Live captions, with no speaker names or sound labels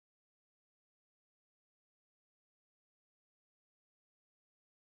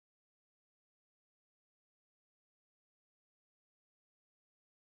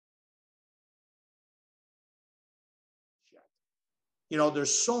You know,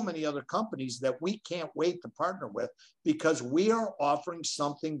 there's so many other companies that we can't wait to partner with because we are offering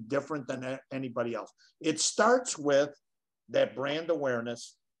something different than anybody else. It starts with that brand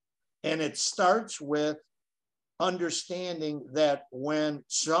awareness, and it starts with understanding that when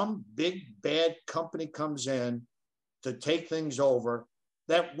some big bad company comes in to take things over,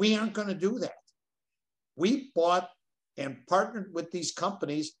 that we aren't going to do that. We bought and partnered with these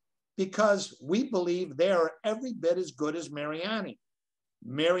companies because we believe they are every bit as good as Mariani.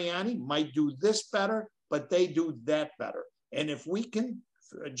 Mariani might do this better, but they do that better. And if we can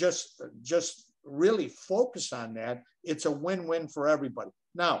just really focus on that, it's a win-win for everybody.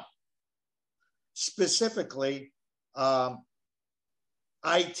 Now, specifically,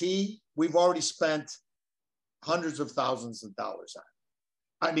 IT, we've already spent hundreds of thousands of dollars on.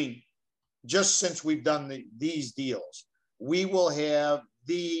 I mean, just since we've done these deals, we will have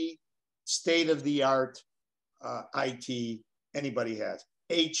the state-of-the-art IT anybody has.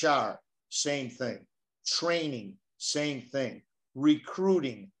 HR, same thing. Training, same thing.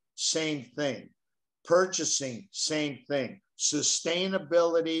 Recruiting, same thing. Purchasing, same thing.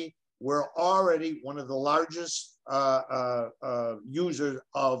 Sustainability, we're already one of the largest users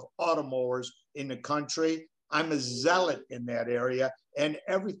of automowers in the country. I'm a zealot in that area, and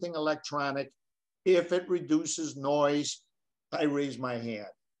everything electronic. If it reduces noise, I raise my hand.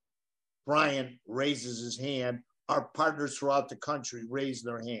 Bryan raises his hand. Our partners throughout the country raise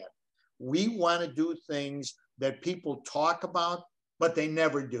their hand. We want to do things that people talk about, but they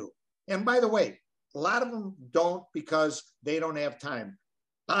never do. And by the way, a lot of them don't because they don't have time.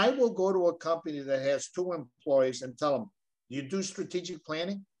 I will go to a company that has 2 employees and tell them, do you do strategic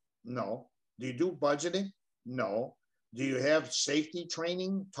planning? No. Do you do budgeting? No. Do you have safety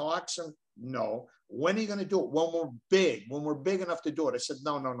training talks? No. When are you going to do it? When we're big enough to do it. I said,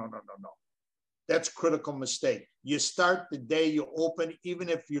 no. That's a critical mistake. You start the day you open, even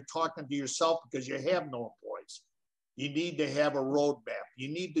if you're talking to yourself because you have no employees. You need to have a roadmap. You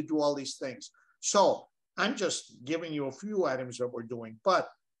need to do all these things. So I'm just giving you a few items that we're doing, but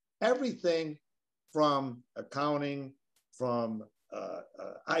everything from accounting, from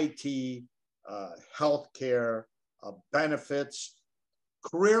IT, healthcare, benefits,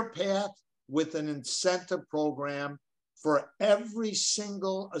 career path with an incentive program for every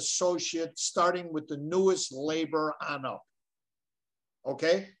single associate, starting with the newest labor on up.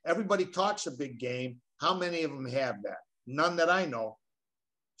 Okay? Everybody talks a big game. How many of them have that? None that I know.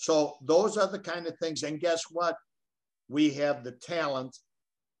 So those are the kind of things. And guess what? We have the talent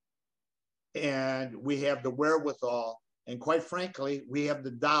and we have the wherewithal. And quite frankly, we have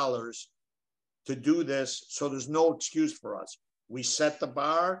the dollars to do this. So there's no excuse for us. We set the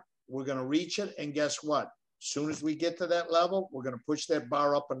bar, we're going to reach it. And guess what? As soon as we get to that level, we're going to push that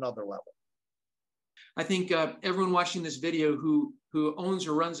bar up another level. I think everyone watching this video who owns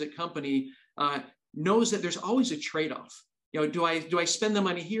or runs a company knows that there's always a trade-off. You know, do I spend the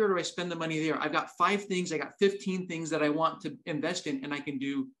money here or do I spend the money there? I've got 5 things, I got 15 things that I want to invest in, and I can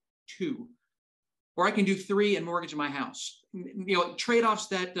do 2. Or I can do 3 and mortgage my house. You know, trade-offs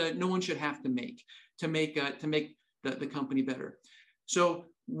that no one should have to make the company better. So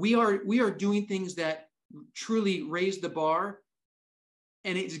we are doing things that truly raise the bar,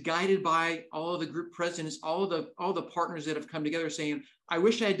 and it's guided by all of the group presidents, all the partners that have come together saying, I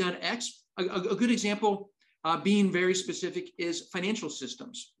wish I had done X. A good example, being very specific, is financial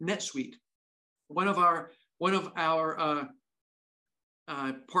systems, NetSuite. One of our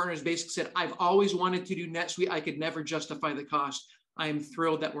partners basically said, I've always wanted to do NetSuite. I could never justify the cost. I am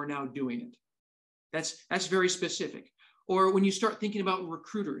thrilled that we're now doing it. That's very specific. Or when you start thinking about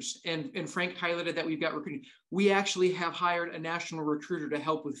recruiters, and Frank highlighted that we've got recruiting. We actually have hired a national recruiter to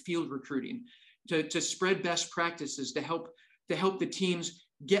help with field recruiting, to spread best practices, to help the teams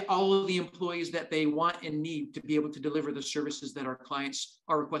get all of the employees that they want and need to be able to deliver the services that our clients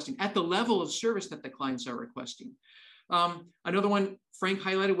are requesting at the level of service that the clients are requesting. Another one Frank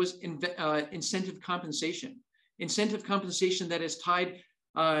highlighted was incentive compensation. Incentive compensation that is tied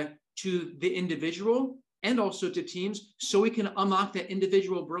to the individual and also to teams, so we can unlock that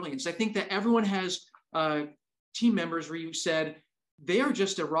individual brilliance. I think that everyone has team members where you said, they are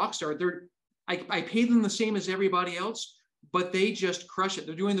just a rock star. I pay them the same as everybody else, but they just crush it.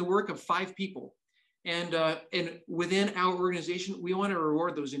 They're doing the work of 5 people. And within our organization, we want to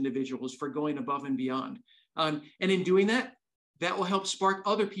reward those individuals for going above and beyond. And in doing that, that will help spark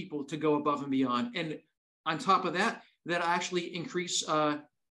other people to go above and beyond. And on top of that, that actually increase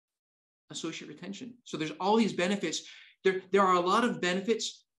associate retention. So there's all these benefits. There are a lot of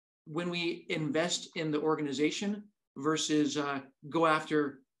benefits when we invest in the organization versus go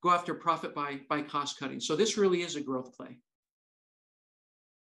after profit by cost cutting. So this really is a growth play.